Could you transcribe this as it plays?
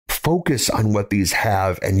focus on what these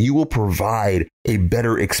have, and you will provide a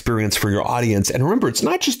better experience for your audience. And remember, it's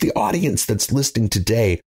not just the audience that's listening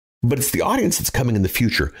today, but it's the audience that's coming in the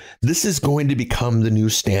future. This is going to become the new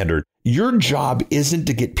standard. Your job isn't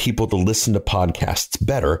to get people to listen to podcasts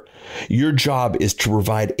better. Your job is to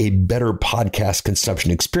provide a better podcast consumption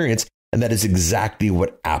experience. And that is exactly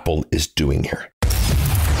what Apple is doing here.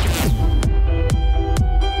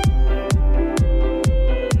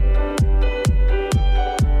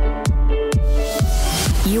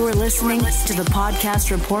 You are listening to the Podcast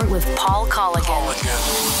Report with Paul Colligan.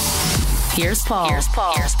 Here's Paul.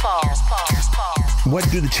 What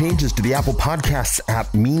do the changes to the Apple Podcasts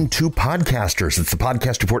app mean to podcasters? It's the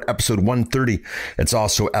Podcast Report, episode 130. It's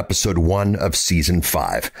also episode 1 of season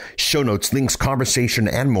 5. Show notes, links, conversation,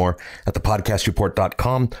 and more at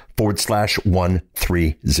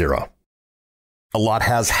thepodcastreport.com/130. A lot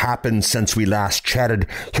has happened since we last chatted.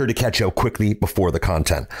 Here to catch you up quickly before the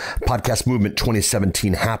content. Podcast Movement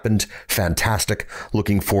 2017 happened. Fantastic.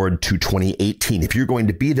 Looking forward to 2018. If you're going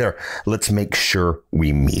to be there, let's make sure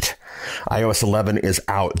we meet. iOS 11 is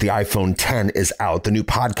out. The iPhone 10 is out. The new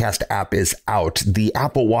podcast app is out. The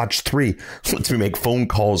Apple Watch 3 lets me make phone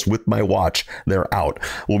calls with my watch. They're out.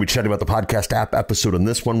 We'll be chatting about the podcast app episode on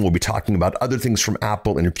this one. We'll be talking about other things from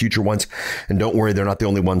Apple in future ones. And don't worry, they're not the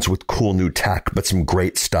only ones with cool new tech, but some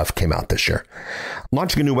great stuff came out this year.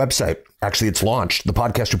 Launching a new website. Actually, it's launched.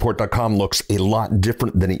 Thepodcastreport.com looks a lot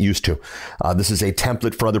different than it used to. This is a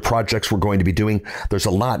template for other projects we're going to be doing. There's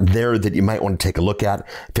a lot there that you might want to take a look at.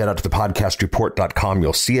 If you head out to thepodcastreport.com,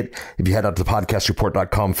 you'll see it. If you head out to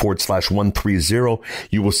thepodcastreport.com/130,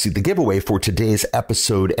 you will see the giveaway for today's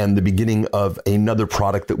episode and the beginning of another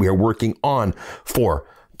product that we are working on for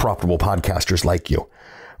profitable podcasters like you.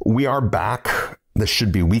 We are back. This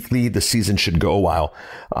should be weekly. The season should go a while.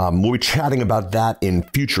 We'll be chatting about that in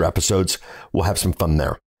future episodes. We'll have some fun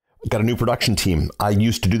there. Got a new production team. I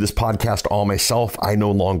used to do this podcast all myself. I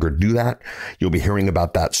no longer do that. You'll be hearing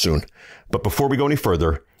about that soon. But before we go any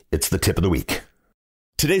further, it's the tip of the week.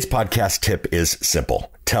 Today's podcast tip is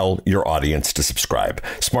simple. Tell your audience to subscribe.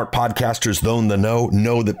 Smart podcasters, though in the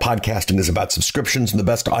know that podcasting is about subscriptions and the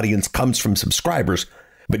best audience comes from subscribers.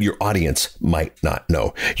 But your audience might not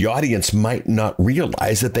know. Your audience might not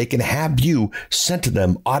realize that they can have you sent to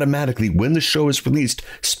them automatically when the show is released,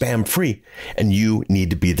 spam free, and you need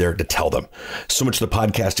to be there to tell them. So much of the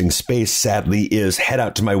podcasting space, sadly, is head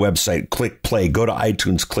out to my website, click play, go to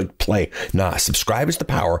iTunes, click play. Nah, subscribe is the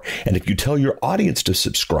power. And if you tell your audience to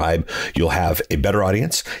subscribe, you'll have a better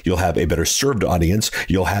audience, you'll have a better served audience,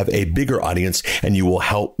 you'll have a bigger audience, and you will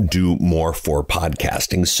help do more for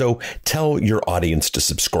podcasting. So tell your audience to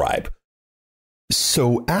subscribe.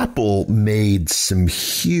 So Apple made some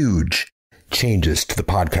huge changes to the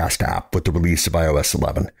podcast app with the release of iOS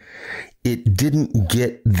 11. It didn't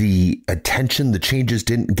get the attention. The changes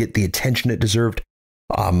didn't get the attention it deserved.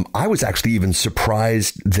 I was actually even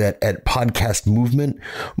surprised that at Podcast Movement,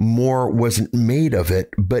 more wasn't made of it,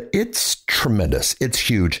 but it's tremendous. It's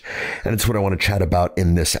huge. And it's what I want to chat about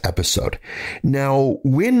in this episode. Now,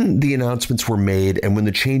 when the announcements were made and when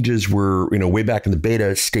the changes were, way back in the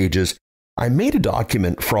beta stages, I made a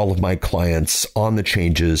document for all of my clients on the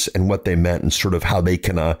changes and what they meant and sort of how they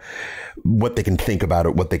can, what they can think about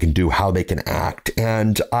it, what they can do, how they can act.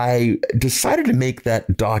 And I decided to make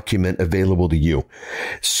that document available to you.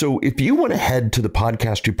 So if you want to head to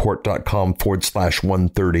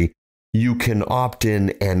thepodcastreport.com/130, you can opt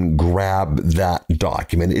in and grab that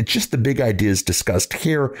document. It's just the big ideas discussed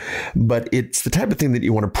here, but it's the type of thing that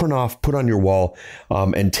you want to print off, put on your wall,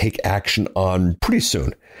 and take action on pretty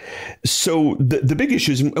soon. So the big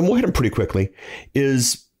issues, and we'll hit them pretty quickly,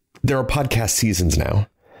 is there are podcast seasons now.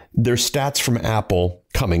 There's stats from Apple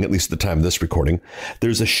coming, at least at the time of this recording.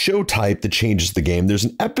 There's a show type that changes the game. There's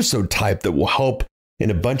an episode type that will help in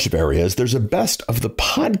a bunch of areas. There's a best of the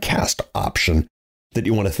podcast option that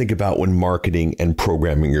you want to think about when marketing and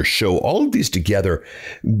programming your show. All of these together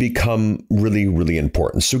become really, really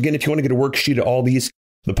important. So again, if you want to get a worksheet of all these,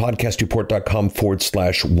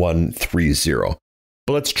 thepodcastreport.com/130.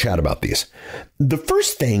 But let's chat about these. The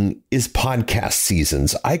first thing is podcast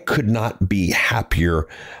seasons. I could not be happier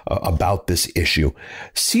about this issue.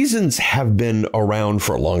 Seasons have been around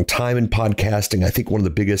for a long time in podcasting. I think one of the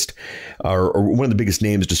biggest, or one of the biggest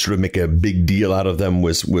names to sort of make a big deal out of them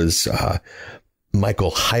was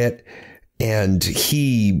Michael Hyatt. And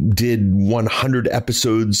he did 100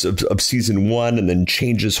 episodes of season 1 and then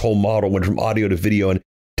changed his whole model, went from audio to video, and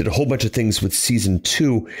did a whole bunch of things with season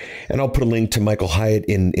 2. And I'll put a link to Michael Hyatt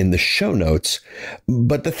in the show notes.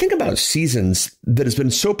 But the thing about seasons that has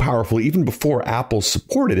been so powerful, even before Apple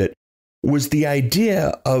supported it, was the idea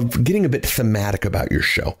of getting a bit thematic about your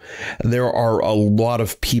show. There are a lot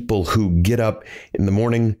of people who get up in the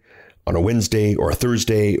morning on a Wednesday or a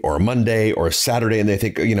Thursday or a Monday or a Saturday, and they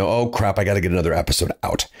think, oh crap, I got to get another episode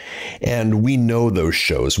out. And we know those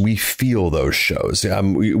shows. We feel those shows.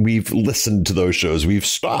 We've listened to those shows. We've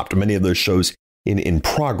stopped many of those shows in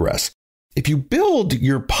progress. If you build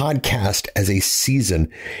your podcast as a season,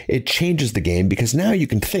 it changes the game, because now you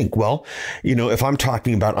can think, well, if I'm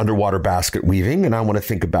talking about underwater basket weaving and I want to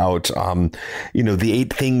think about, the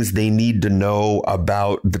 8 things they need to know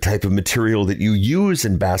about the type of material that you use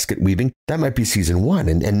in basket weaving, that might be season 1.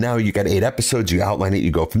 And now you got 8 episodes, you outline it,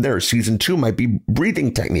 you go from there. Season 2 might be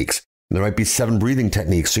breathing techniques. There might be 7 breathing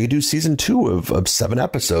techniques. So you do season 2 of 7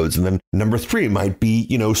 episodes. And then number 3 might be,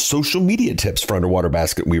 social media tips for underwater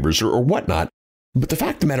basket weavers or whatnot. But the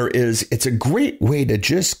fact of the matter is, it's a great way to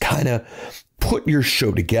just kind of put your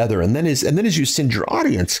show together. And then as you send your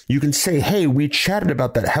audience, you can say, hey, we chatted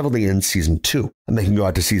about that heavily in season 2. And they can go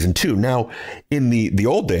out to season 2. Now, in the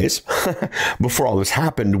old days, before all this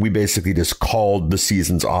happened, we basically just called the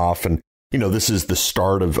seasons off. And this is the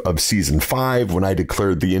start of season 5. When I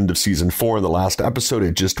declared the end of season 4 in the last episode,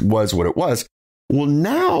 it just was what it was. Well,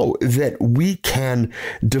 now that we can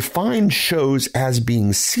define shows as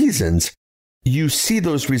being seasons, you see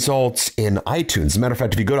those results in iTunes. As a matter of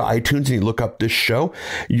fact, if you go to iTunes and you look up this show,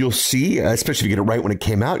 you'll see, especially if you get it right when it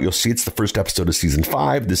came out, you'll see it's the first episode of season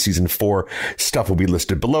 5. The season 4 stuff will be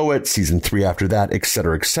listed below it, season 3 after that, et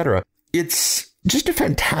cetera, et cetera. It's just a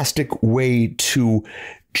fantastic way to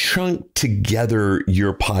chunk together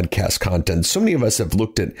your podcast content. So many of us have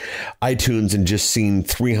looked at iTunes and just seen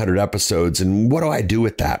 300 episodes. And what do I do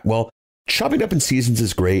with that? Well, chopping up in seasons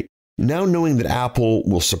is great. Now knowing that Apple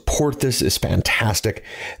will support this is fantastic.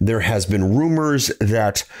 There has been rumors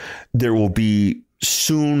that there will be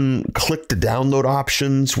soon click to download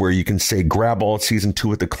options where you can say grab all of season 2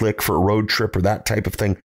 with a click for a road trip or that type of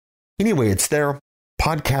thing. Anyway, it's there.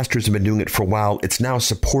 Podcasters have been doing it for a while. It's now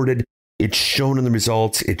supported. It's shown in the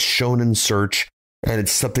results. It's shown in search. And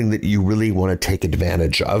it's something that you really want to take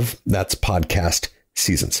advantage of. That's podcast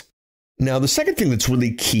seasons. Now, the second thing that's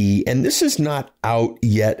really key, and this is not out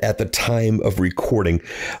yet at the time of recording,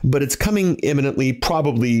 but it's coming imminently.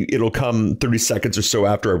 Probably it'll come 30 seconds or so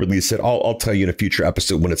after I release it. I'll tell you in a future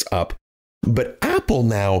episode when it's up. But Apple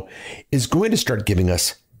now is going to start giving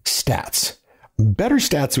us stats. Better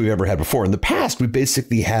stats than we've ever had before. In the past, we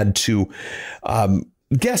basically had to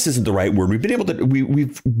guess isn't the right word.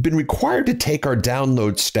 We've been required to take our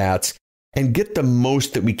download stats and get the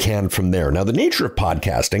most that we can from there. Now, the nature of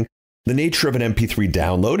podcasting, the nature of an MP3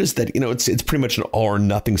 download is that, it's pretty much an all or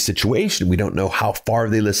nothing situation. We don't know how far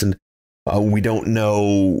they listened. We don't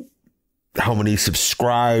know how many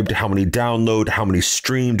subscribed, how many download, how many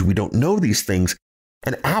streamed. We don't know these things.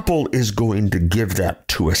 And Apple is going to give that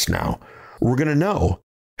to us now. We're going to know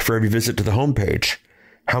for every visit to the homepage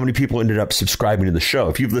how many people ended up subscribing to the show.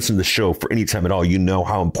 If you've listened to the show for any time at all, you know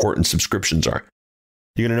how important subscriptions are.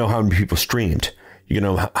 You're going to know how many people streamed. You're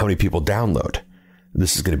going to know how many people download.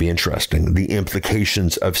 This is going to be interesting. The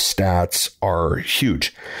implications of stats are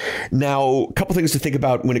huge. Now, a couple things to think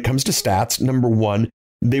about when it comes to stats. Number one,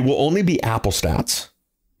 they will only be Apple stats.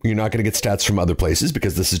 You're not going to get stats from other places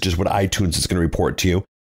because this is just what iTunes is going to report to you.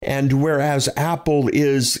 And whereas Apple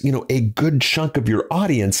is, a good chunk of your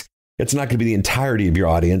audience, it's not going to be the entirety of your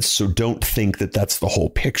audience. So don't think that that's the whole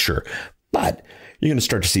picture. But you're going to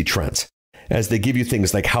start to see trends as they give you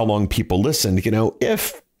things like how long people listen.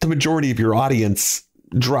 If the majority of your audience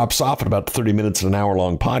drops off at about 30 minutes in an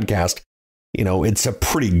hour-long podcast, it's a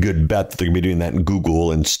pretty good bet that they're going to be doing that in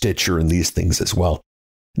Google and Stitcher and these things as well.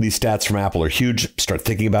 These stats from Apple are huge. Start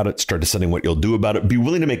thinking about it. Start deciding what you'll do about it. Be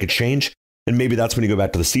willing to make a change. And maybe that's when you go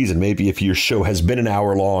back to the season. Maybe if your show has been an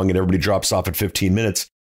hour long and everybody drops off at 15 minutes,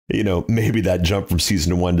 maybe that jump from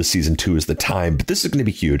season 1 to season 2 is the time. But this is going to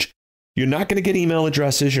be huge. You're not going to get email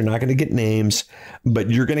addresses. You're not going to get names, but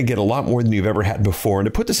you're going to get a lot more than you've ever had before. And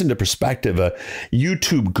to put this into perspective, a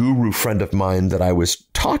YouTube guru friend of mine that I was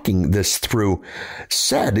talking this through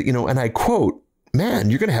said, and I quote, "Man,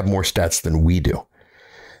 you're going to have more stats than we do.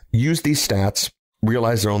 Use these stats.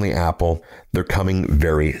 Realize they're only Apple. They're coming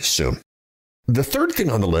very soon." The third thing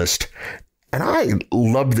on the list, and I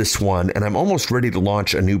love this one, and I'm almost ready to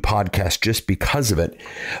launch a new podcast just because of it,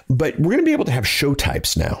 but we're going to be able to have show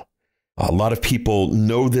types now. A lot of people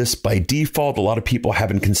know this by default. A lot of people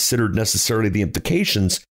haven't considered necessarily the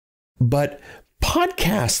implications, but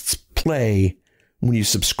podcasts play, when you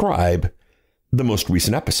subscribe, the most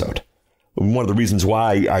recent episode. One of the reasons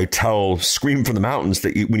why I tell Scream from the Mountains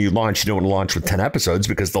that when you launch, you don't want to launch with 10 episodes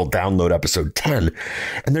because they'll download episode 10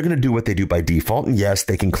 and they're going to do what they do by default. And yes,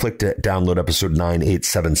 they can click to download episode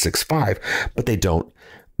 98765, but they don't.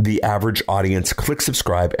 The average audience clicks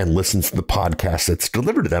subscribe and listens to the podcast that's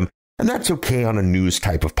delivered to them. And that's okay on a news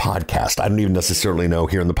type of podcast. I don't even necessarily know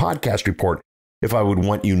here in the podcast report if I would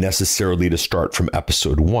want you necessarily to start from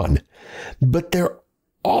episode 1. But there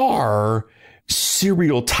are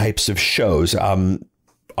serial types of shows.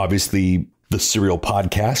 Obviously, the Serial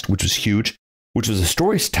podcast, which was huge, which was a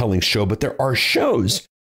storytelling show. But there are shows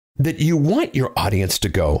that you want your audience to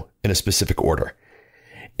go in a specific order.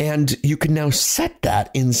 And you can now set that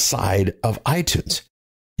inside of iTunes.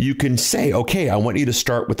 You can say, okay, I want you to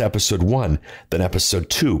start with episode 1, then episode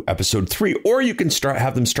 2, episode 3, or you can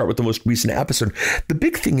have them start with the most recent episode. The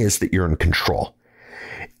big thing is that you're in control.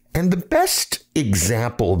 And the best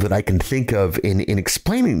example that I can think of in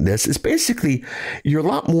explaining this is basically you're a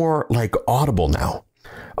lot more like Audible now.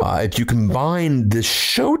 If you combine this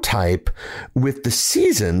show type with the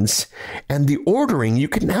seasons and the ordering, you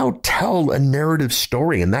can now tell a narrative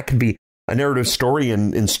story. And that can be a narrative story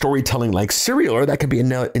in storytelling like Serial, or that could be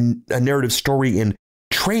a narrative story in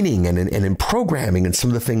training and in programming and some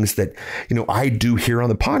of the things that, I do here on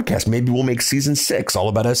the podcast. Maybe we'll make season 6 all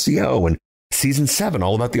about SEO and season 7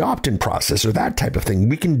 all about the opt-in process or that type of thing.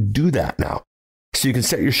 We can do that now. So you can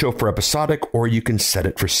set your show for episodic, or you can set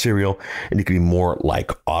it for serial, and you can be more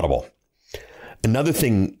like Audible. Another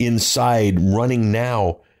thing inside running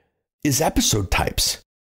now is episode types.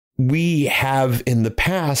 We have in the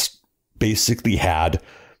past basically had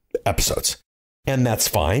episodes, and that's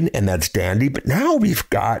fine, and that's dandy. But now we've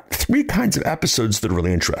got 3 kinds of episodes that are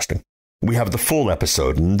really interesting. We have the full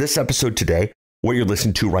episode, and this episode today, what you're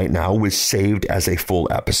listening to right now, was saved as a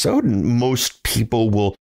full episode, and most people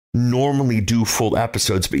will normally do full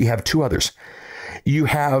episodes, but you have 2 others. You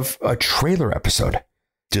have a trailer episode.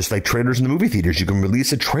 Just like trailers in the movie theaters, you can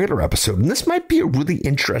release a trailer episode. And this might be a really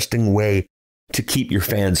interesting way to keep your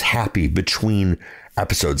fans happy between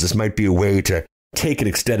episodes. This might be a way to take an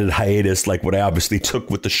extended hiatus like what I obviously took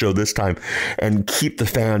with the show this time and keep the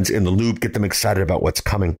fans in the loop, get them excited about what's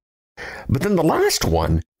coming. But then the last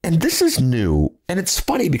one, and this is new, and it's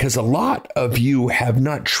funny because a lot of you have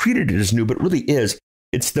not treated it as new, but it really is.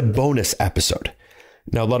 It's the bonus episode.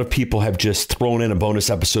 Now, a lot of people have just thrown in a bonus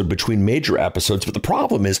episode between major episodes, but the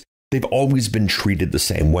problem is they've always been treated the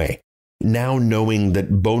same way. Now, knowing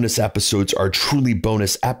that bonus episodes are truly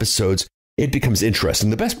bonus episodes, it becomes interesting.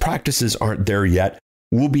 The best practices aren't there yet.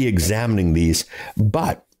 We'll be examining these,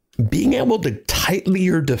 but being able to tightly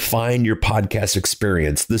define your podcast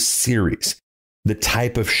experience, the series, the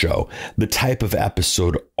type of show, the type of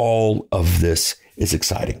episode, all of this is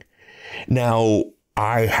exciting. Now,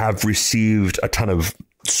 I have received a ton of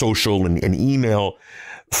social and email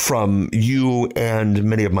from you and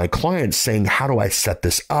many of my clients saying, how do I set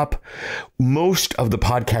this up? Most of the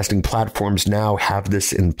podcasting platforms now have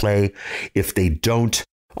this in play. If they don't,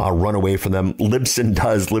 run away from them. Libsyn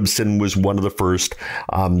does. Libsyn was one of the first.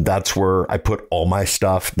 That's where I put all my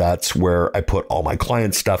stuff. That's where I put all my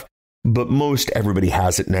client stuff. But most everybody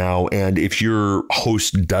has it now. And if your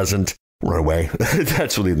host doesn't, run away.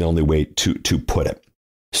 That's really the only way to put it.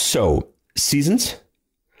 So seasons,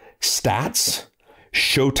 stats,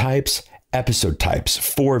 show types, episode types,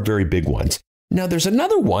 4 very big ones. Now there's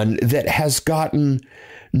another one that has gotten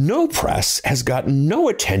no press, has gotten no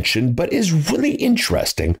attention, but is really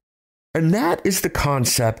interesting. And that is the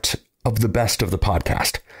concept of the best of the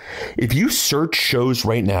podcast. If you search shows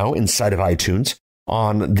right now inside of iTunes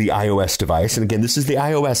on the iOS device, and again, this is the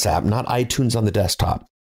iOS app, not iTunes on the desktop.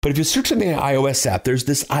 But if you search on the iOS app, there's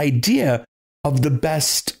this idea of the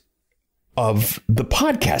best of the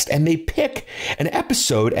podcast, and they pick an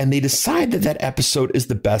episode and they decide that that episode is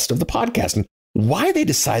the best of the podcast. And why they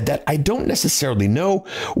decide that, I don't necessarily know.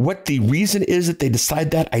 What the reason is that they decide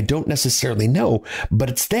that, I don't necessarily know, but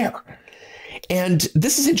it's there. And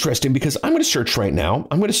this is interesting because I'm going to search right now.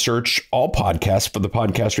 I'm going to search all podcasts for the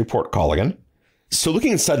podcast report, Colligan. So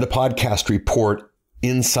looking inside the podcast report,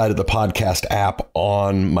 inside of the podcast app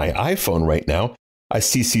on my iPhone right now, I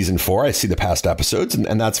see season 4. I see the past episodes,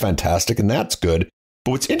 and that's fantastic, and that's good.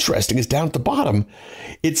 But what's interesting is down at the bottom,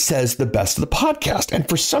 it says the best of the podcast. And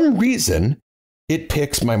for some reason, it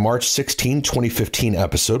picks my March 16, 2015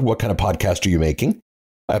 episode. What kind of podcast are you making?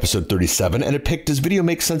 Episode 37. And it picked Does Video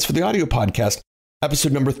Make Sense for the Audio Podcast?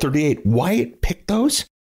 Episode number 38. Why it picked those?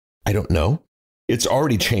 I don't know. It's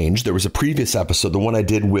already changed. There was a previous episode. The one I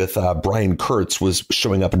did with Brian Kurtz was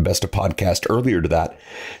showing up in Best of Podcast earlier to that.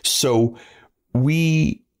 So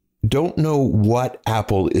we Don't know what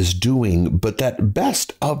Apple is doing, but that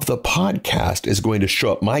best of the podcast is going to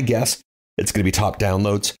show up. My guess, it's going to be top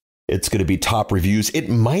downloads. It's going to be top reviews. It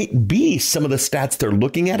might be some of the stats they're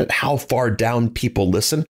looking at how far down people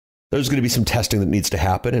listen. There's going to be some testing that needs to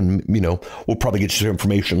happen. And, we'll probably get you some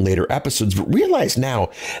information in later episodes. But realize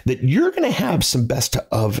now that you're going to have some best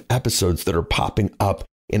of episodes that are popping up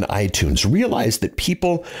in iTunes. Realize that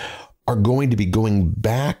people are going to be going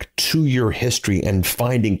back to your history and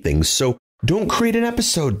finding things. So don't create an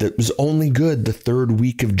episode that was only good the third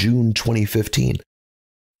week of June 2015.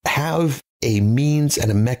 Have a means and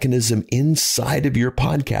a mechanism inside of your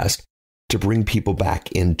podcast to bring people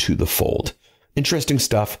back into the fold. Interesting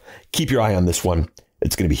stuff. Keep your eye on this one.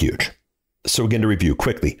 It's going to be huge. So again, to review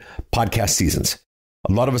quickly, podcast seasons.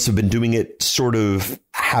 A lot of us have been doing it sort of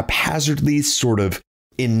haphazardly, sort of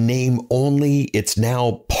in name only. It's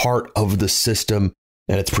now part of the system,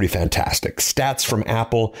 and it's pretty fantastic. Stats from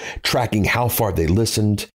Apple tracking how far they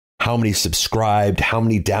listened, how many subscribed, how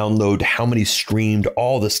many download, how many streamed,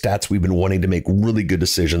 all the stats we've been wanting to make really good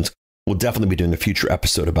decisions. We'll definitely be doing a future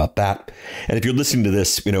episode about that. And if you're listening to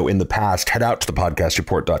this, in the past, head out to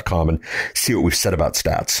thepodcastreport.com and see what we've said about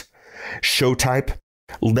stats. Show type,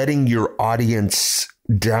 letting your audience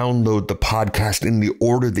download the podcast in the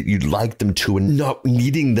order that you'd like them to, and not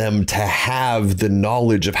needing them to have the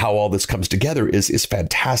knowledge of how all this comes together is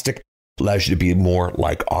fantastic. Allows you to be more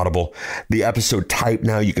like Audible. The episode type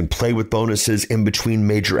now, you can play with bonuses in between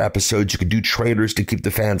major episodes. You can do trailers to keep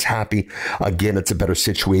the fans happy. Again, it's a better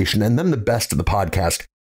situation. And then the best of the podcast,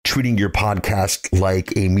 treating your podcast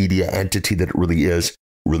like a media entity that it really is.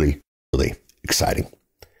 Really, really exciting.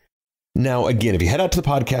 Now, again, if you head out to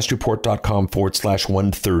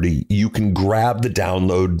thepodcastreport.com/130, you can grab the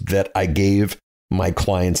download that I gave my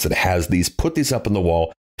clients that has these, put these up on the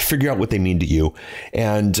wall, figure out what they mean to you.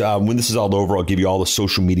 And when this is all over, I'll give you all the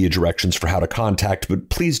social media directions for how to contact. But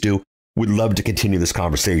please do. We'd love to continue this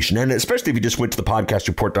conversation. And especially if you just went to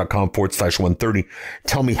thepodcastreport.com/130,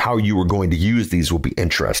 tell me how you were going to use these will be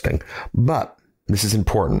interesting. But this is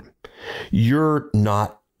important. You're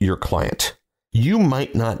not your client. You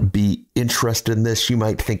might not be interested in this. You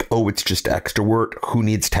might think, oh, it's just extra work. Who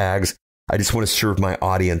needs tags? I just want to serve my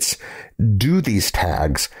audience. Do these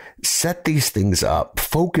tags, set these things up,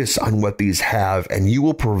 focus on what these have, and you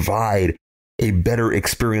will provide a better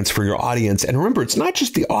experience for your audience. And remember, it's not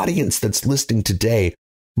just the audience that's listening today,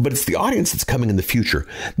 but it's the audience that's coming in the future.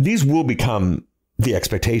 These will become the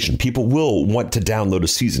expectation. People will want to download a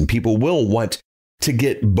season. People will want to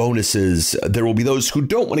get bonuses. There will be those who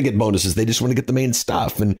don't want to get bonuses. They just want to get the main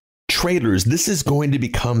stuff. And trailers, this is going to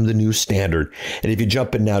become the new standard. And if you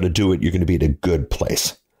jump in now to do it, you're going to be at a good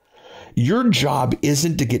place. Your job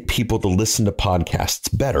isn't to get people to listen to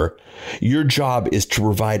podcasts better. Your job is to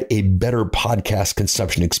provide a better podcast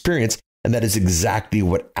consumption experience. And that is exactly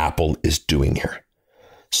what Apple is doing here.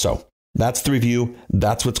 So that's the review.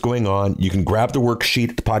 That's what's going on. You can grab the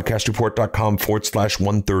worksheet at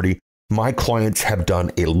thepodcastreport.com/130. My clients have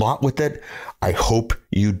done a lot with it. I hope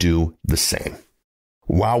you do the same.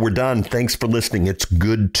 Wow, we're done. Thanks for listening. It's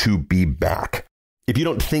good to be back. If you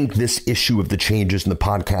don't think this issue of the changes in the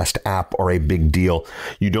podcast app are a big deal,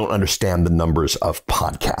 you don't understand the numbers of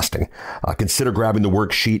podcasting. Consider grabbing the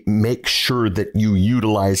worksheet. Make sure that you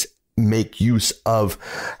make use of,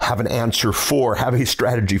 have an answer for, have a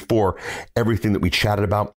strategy for everything that we chatted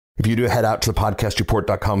about. If you do, head out to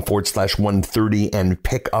thepodcastreport.com/130 and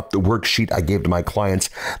pick up the worksheet I gave to my clients.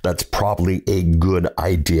 That's probably a good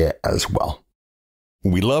idea as well.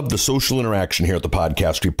 We love the social interaction here at the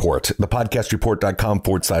Podcast Report.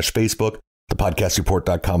 Thepodcastreport.com/Facebook,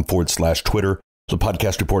 thepodcastreport.com/Twitter,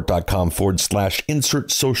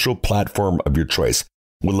 thepodcastreport.com/insert social platform of your choice.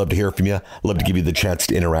 We'd love to hear from you. Love to give you the chance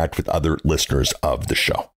to interact with other listeners of the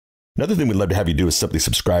show. Another thing we'd love to have you do is simply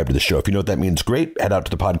subscribe to the show. If you know what that means, great. Head out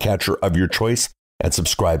to the podcatcher of your choice and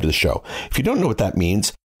subscribe to the show. If you don't know what that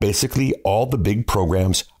means, basically all the big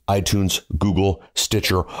programs, iTunes, Google,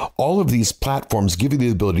 Stitcher, all of these platforms give you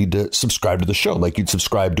the ability to subscribe to the show like you'd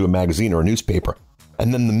subscribe to a magazine or a newspaper.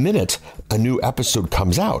 And then the minute a new episode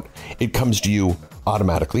comes out, it comes to you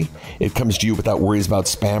automatically. It comes to you without worries about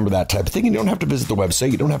spam or that type of thing. You don't have to visit the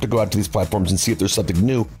website. You don't have to go out to these platforms and see if there's something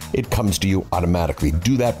new. It comes to you automatically.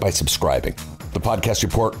 Do that by subscribing.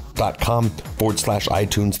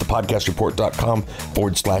 thepodcastreport.com/iTunes,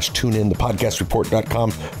 thepodcastreport.com/TuneIn,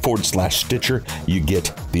 thepodcastreport.com/Stitcher. You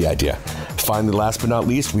get the idea. Finally, last but not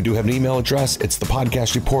least, we do have an email address. It's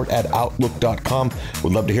thepodcastreport@outlook.com.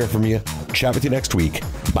 We'd love to hear from you. Chat with you next week.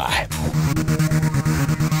 Bye.